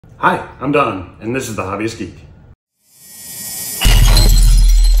Hi, I'm Don, and this is The Hobbyist Geek.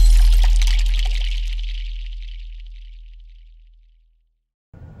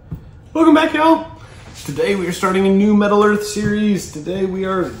 Welcome back, y'all. Today we are starting a new Metal Earth series. Today we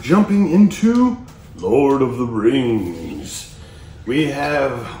are jumping into Lord of the Rings. We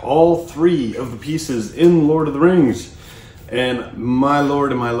have all three of the pieces in Lord of the Rings, and my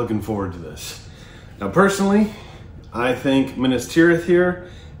lord, am I looking forward to this. Now, personally, I think Minas Tirith here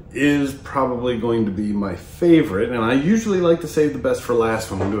is probably going to be my favorite, and I usually like to save the best for last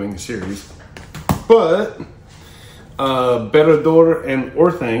when I'm doing a series. But Barad-dûr and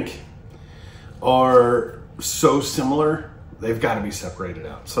Orthanc are so similar, they've got to be separated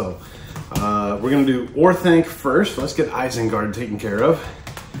out. So we're going to do Orthanc first. Let's get Isengard taken care of.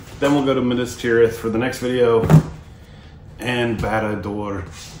 Then we'll go to Minas Tirith for the next video, and Barad-dûr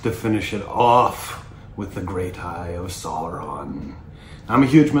to finish it off with the Great Eye of Sauron. I'm a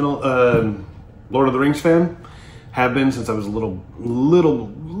huge Lord of the Rings fan. Have been since I was a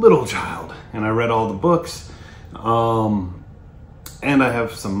little child, and I read all the books. And I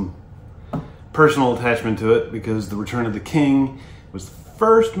have some personal attachment to it because The Return of the King was the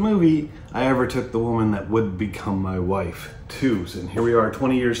first movie I ever took the woman that would become my wife to. And here we are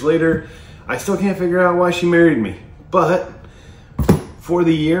 20 years later. I still can't figure out why she married me. But for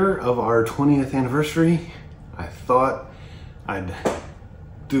the year of our 20th anniversary, I thought I'd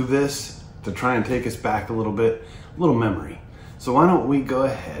do this to try and take us back a little bit, a little memory. So why don't we go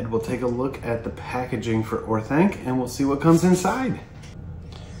ahead, we'll take a look at the packaging for Orthanc and we'll see what comes inside.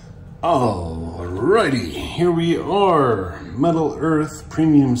 Alrighty, here we are, Metal Earth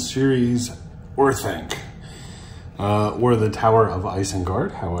Premium Series Orthanc, or the Tower of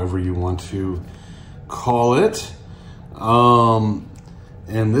Isengard, however you want to call it.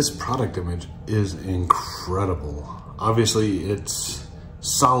 And this product image is incredible. Obviously it's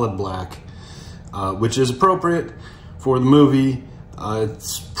solid black, which is appropriate for the movie.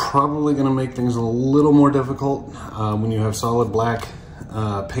 It's probably going to make things a little more difficult when you have solid black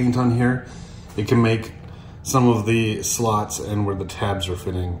paint on here. It can make some of the slots and where the tabs are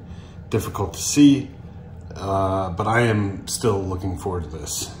fitting difficult to see, but I am still looking forward to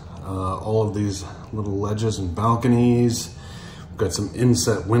this. All of these little ledges and balconies. We've got some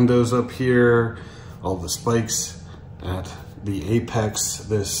inset windows up here, all the spikes at the apex.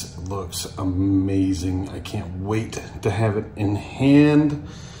 This looks amazing. I can't wait to have it in hand.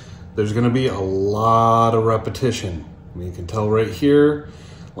 There's gonna be a lot of repetition. I mean, you can tell right here,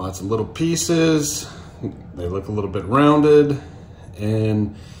 lots of little pieces. They look a little bit rounded,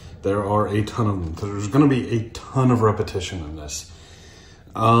 and there are a ton of them. There's gonna be a ton of repetition in this.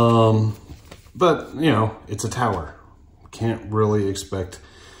 But you know, it's a tower. Can't really expect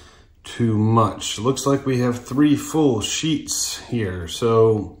too much. Looks like we have 3 full sheets here.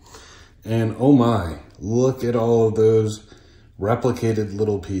 So, and oh my, look at all of those replicated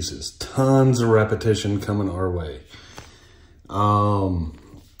little pieces. Tons of repetition coming our way.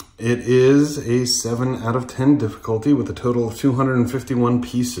 It is a 7 out of 10 difficulty with a total of 251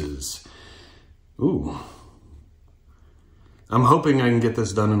 pieces. Ooh. I'm hoping I can get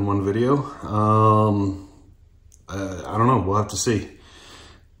this done in one video. I don't know, we'll have to see.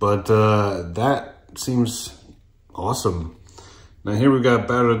 But that seems awesome. Now here we got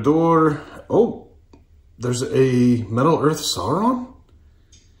Barad-dûr. Oh, there's a Metal Earth Sauron?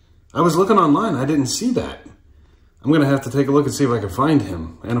 I was looking online, I didn't see that. I'm gonna have to take a look and see if I can find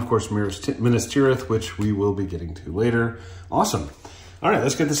him. And of course, Minas Tirith, which we will be getting to later. Awesome. All right,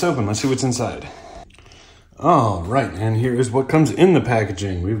 let's get this open. Let's see what's inside. All right, and here is what comes in the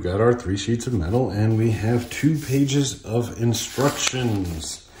packaging. We've got our 3 sheets of metal, and we have 2 pages of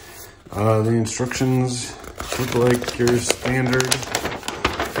instructions. The instructions look like your standard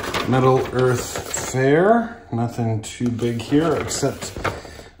Metal Earth fare. Nothing too big here, except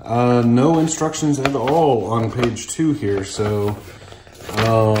no instructions at all on page 2 here. So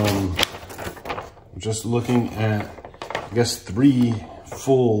just looking at, I guess, 3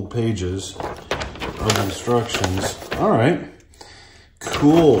 full pages of instructions. All right,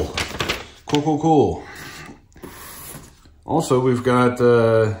 cool. Also, we've got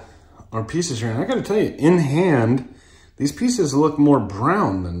our pieces here, and I gotta tell you, in hand, these pieces look more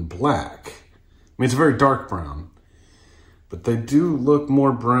brown than black. I mean, it's a very dark brown, but they do look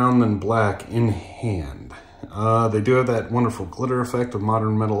more brown than black in hand. They do have that wonderful glitter effect of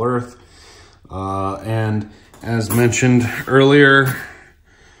modern Metal Earth, and as mentioned earlier,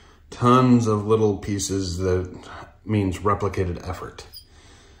 tons of little pieces that means replicated effort.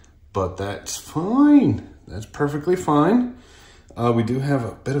 But that's fine. That's perfectly fine. We do have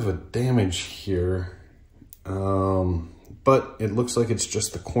a bit of a damage here. but it looks like it's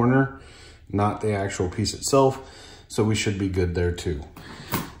just the corner, not the actual piece itself. So we should be good there too.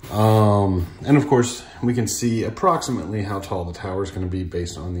 And of course, we can see approximately how tall the tower is going to be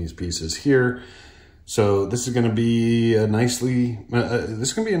based on these pieces here. So this is going to be a nice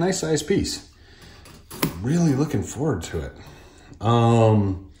size piece. Really looking forward to it.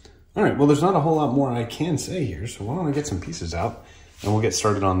 All right, well, there's not a whole lot more I can say here, so why don't I get some pieces out and we'll get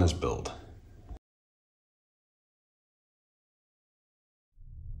started on this build.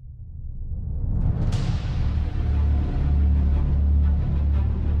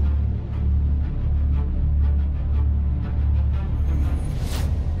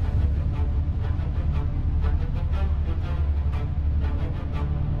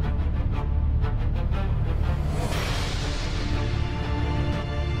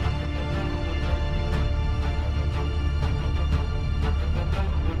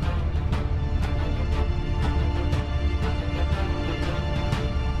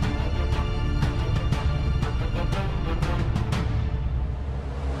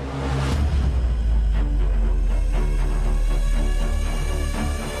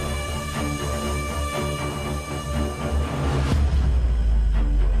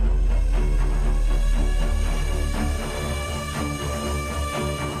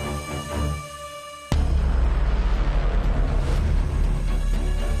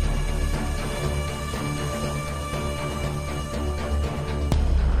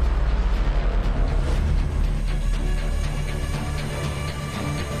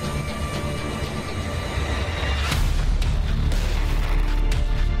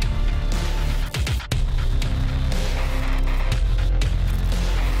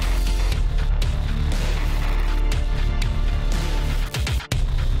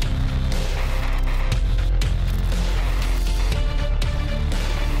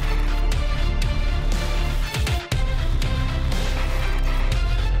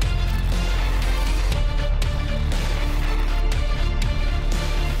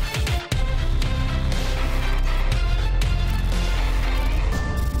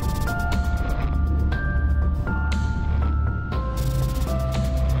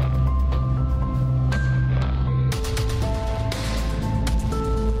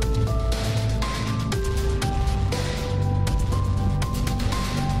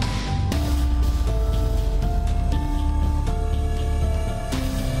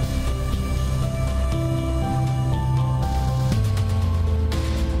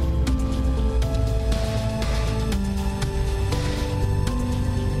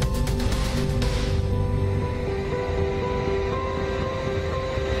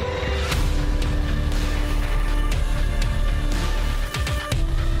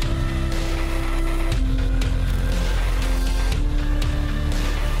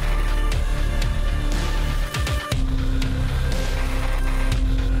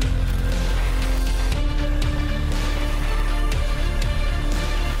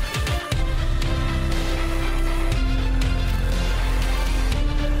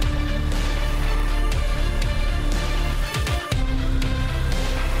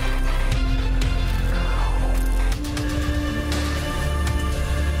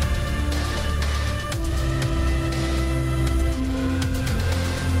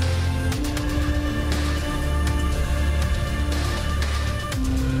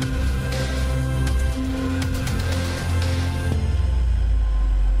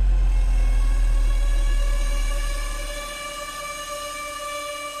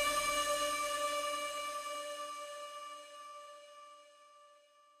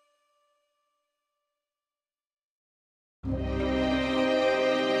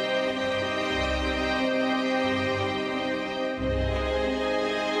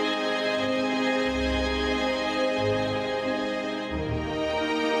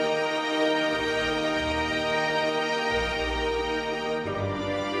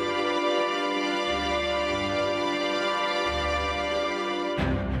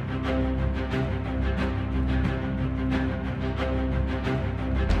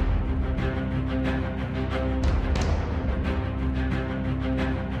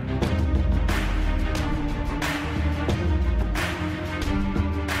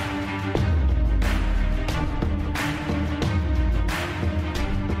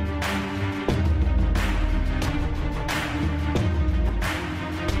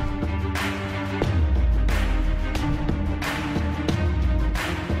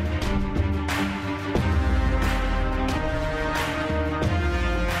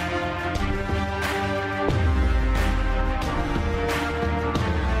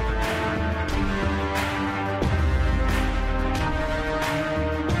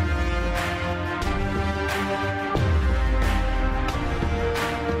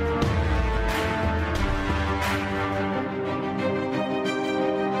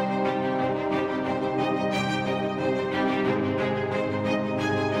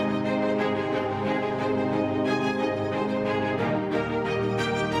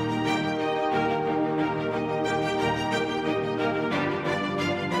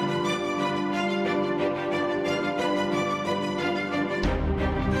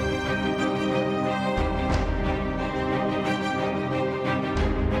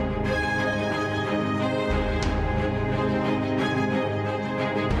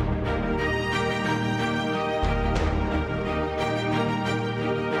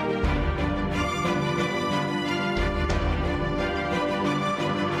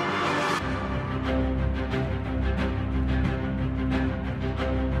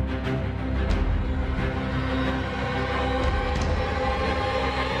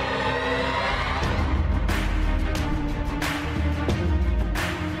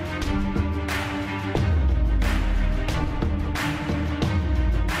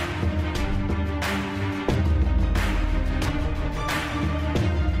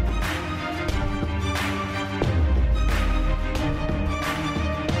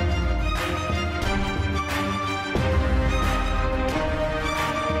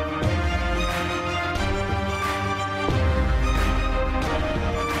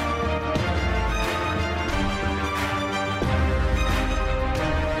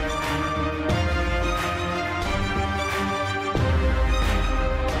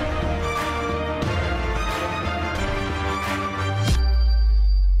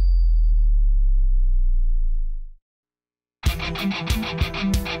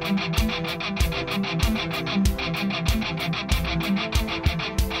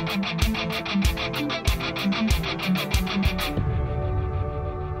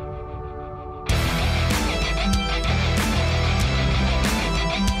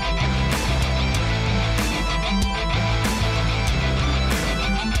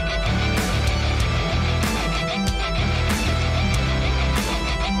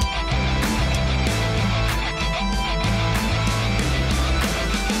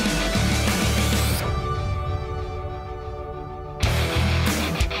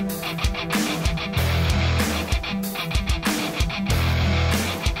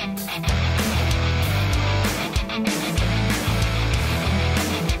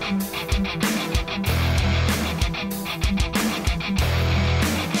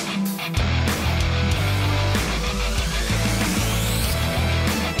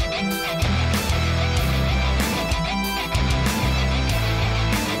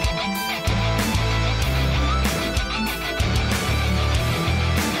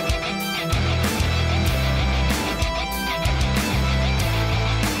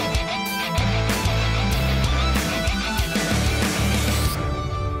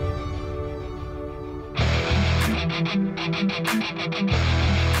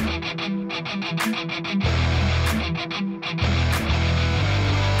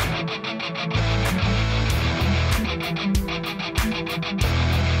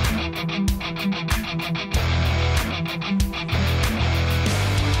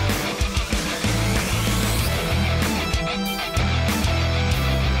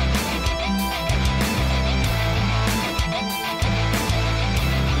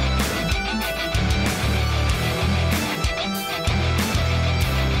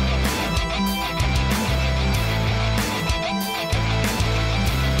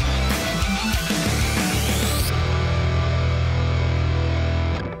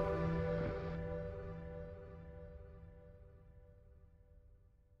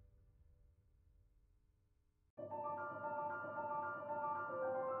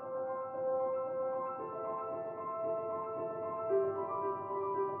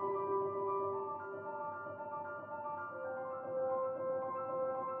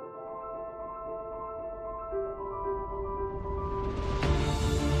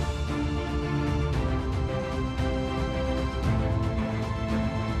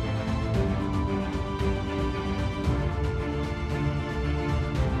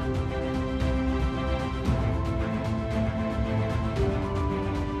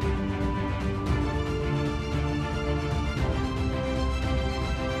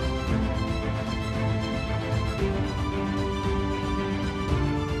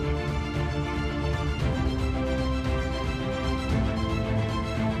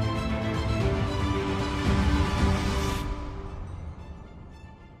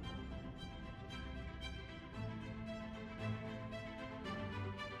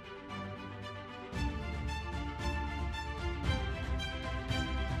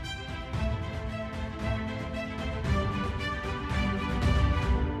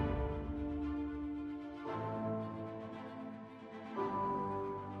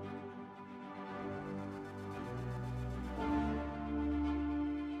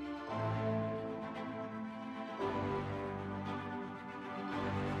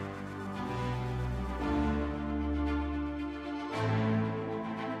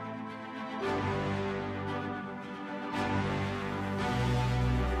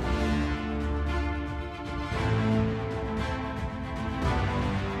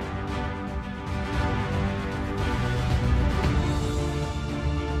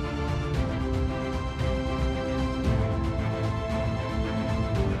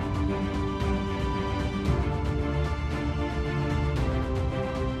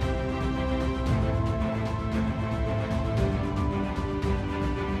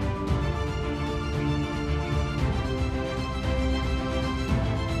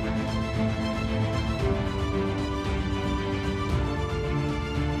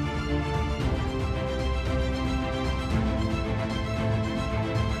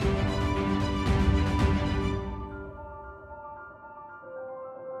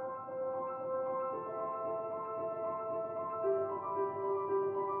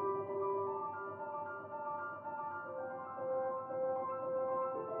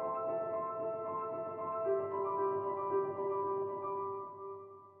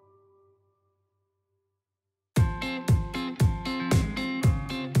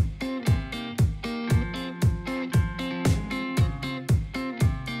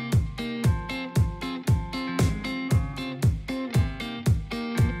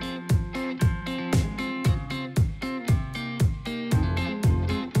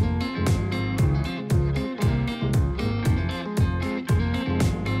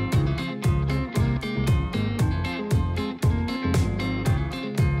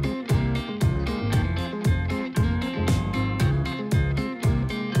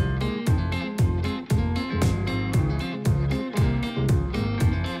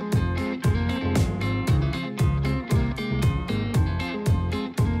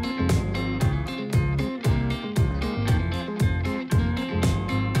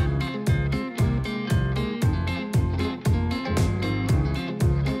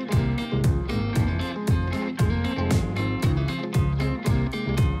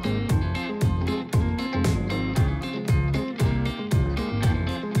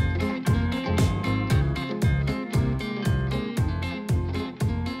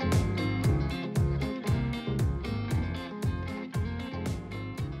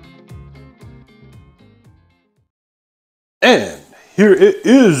 And here it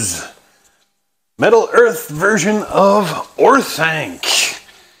is, Metal Earth version of Orthanc,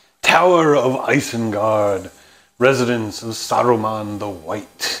 Tower of Isengard, residence of Saruman the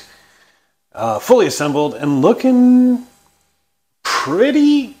White. Fully assembled and looking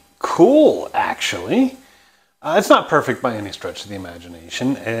pretty cool, actually. It's not perfect by any stretch of the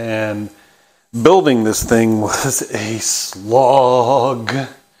imagination, and building this thing was a slog. It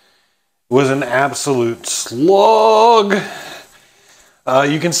was an absolute slog.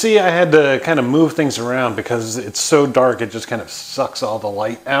 You can see I had to kind of move things around because it's so dark, it just kind of sucks all the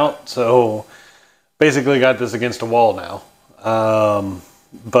light out. So basically got this against a wall now. And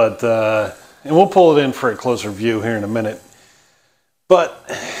we'll pull it in for a closer view here in a minute. But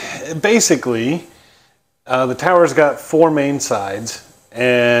basically, the tower's got 4 main sides,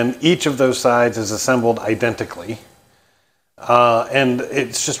 and each of those sides is assembled identically. And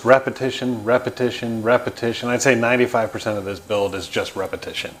it's just repetition, repetition, repetition. I'd say 95% of this build is just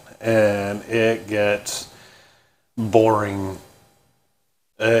repetition. And it gets boring.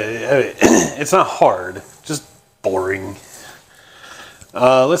 It's not hard, just boring.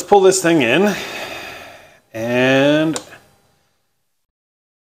 Let's pull this thing in and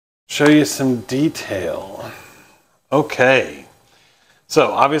show you some detail. Okay.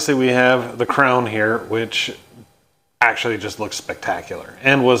 So obviously we have the crown here, which actually just looks spectacular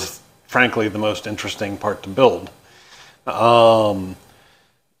and was frankly the most interesting part to build.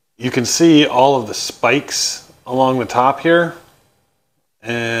 You can see all of the spikes along the top here,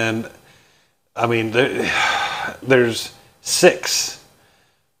 and I mean there's 6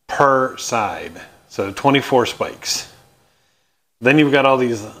 per side, so 24 spikes. Then you've got all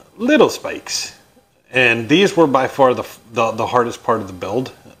these little spikes, and these were by far the hardest part of the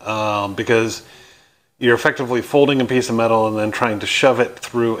build, because you're effectively folding a piece of metal and then trying to shove it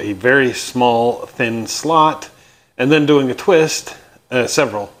through a very small, thin slot, and then doing a twist,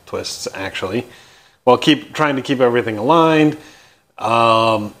 several twists actually, while trying to keep everything aligned.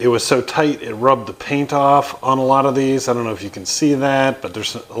 It was so tight it rubbed the paint off on a lot of these. I don't know if you can see that, but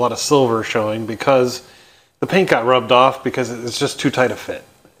there's a lot of silver showing because the paint got rubbed off because it's just too tight a fit.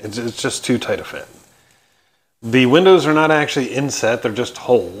 It's just too tight a fit. The windows are not actually inset, they're just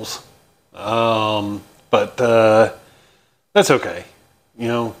holes. But that's okay. You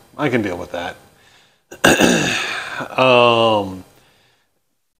know, I can deal with that.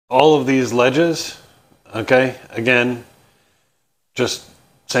 All of these ledges, okay, again, just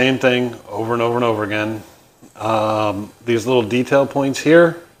same thing over and over and over again. These little detail points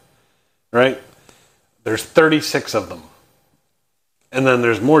here, right? There's 36 of them. And then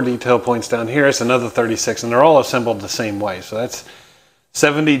there's more detail points down here. It's another 36, and they're all assembled the same way. So that's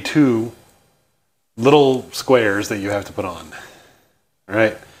 72 little squares that you have to put on,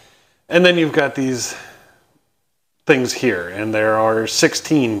 right? And then you've got these things here, and there are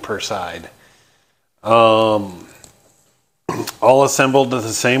 16 per side. All assembled the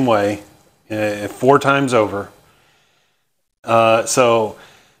same way, 4 times over. So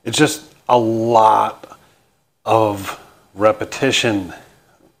it's just a lot of repetition.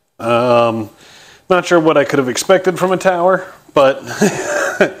 Not sure what I could have expected from a tower, but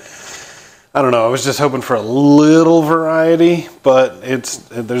I don't know. I was just hoping for a little variety, but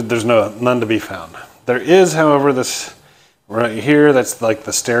there's none to be found. There is, however, this right here, that's like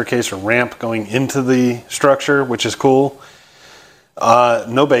the staircase or ramp going into the structure, which is cool.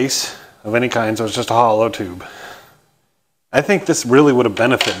 No base of any kind, so it's just a hollow tube. I think this really would have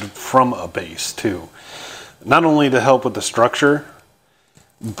benefited from a base too. Not only to help with the structure,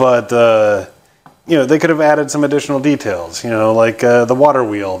 but you know, they could have added some additional details, you know, like the water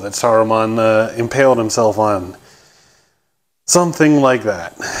wheel that Saruman impaled himself on. Something like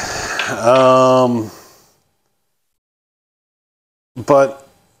that. But,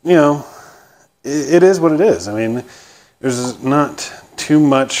 you know, it is what it is. I mean, there's not too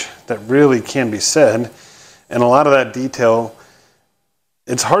much that really can be said. And a lot of that detail,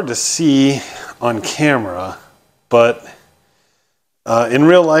 it's hard to see on camera, but in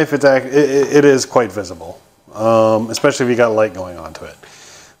real life, it is quite visible, especially if you got light going onto it.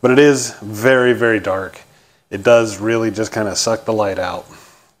 But it is very, very dark. It does really just kind of suck the light out.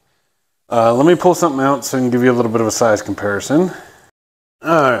 Let me pull something out so I can give you a little bit of a size comparison.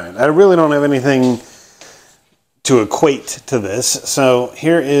 All right, I really don't have anything to equate to this. So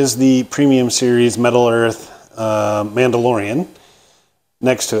here is the Premium Series Metal Earth Mandalorian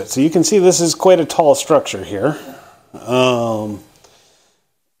next to it. So you can see this is quite a tall structure here. I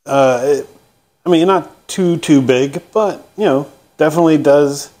mean, not too big, but, you know, definitely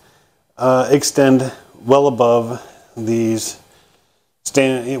does extend well above these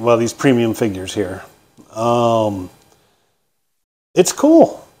these premium figures here. It's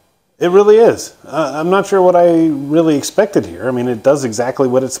cool. It really is. I'm not sure what I really expected here. I mean, it does exactly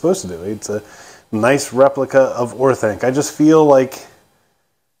what it's supposed to do. It's a nice replica of Orthanc. I just feel like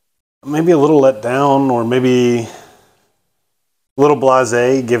maybe a little let down, or maybe a little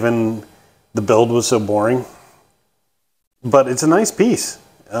blasé, given the build was so boring. but it's a nice piece.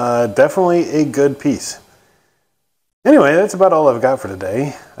 Definitely a good piece. Anyway, that's about all I've got for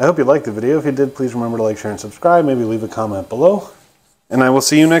today. I hope you liked the video. If you did, please remember to like, share, and subscribe. Maybe leave a comment below. And I will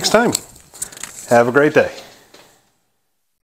see you next time. Have a great day.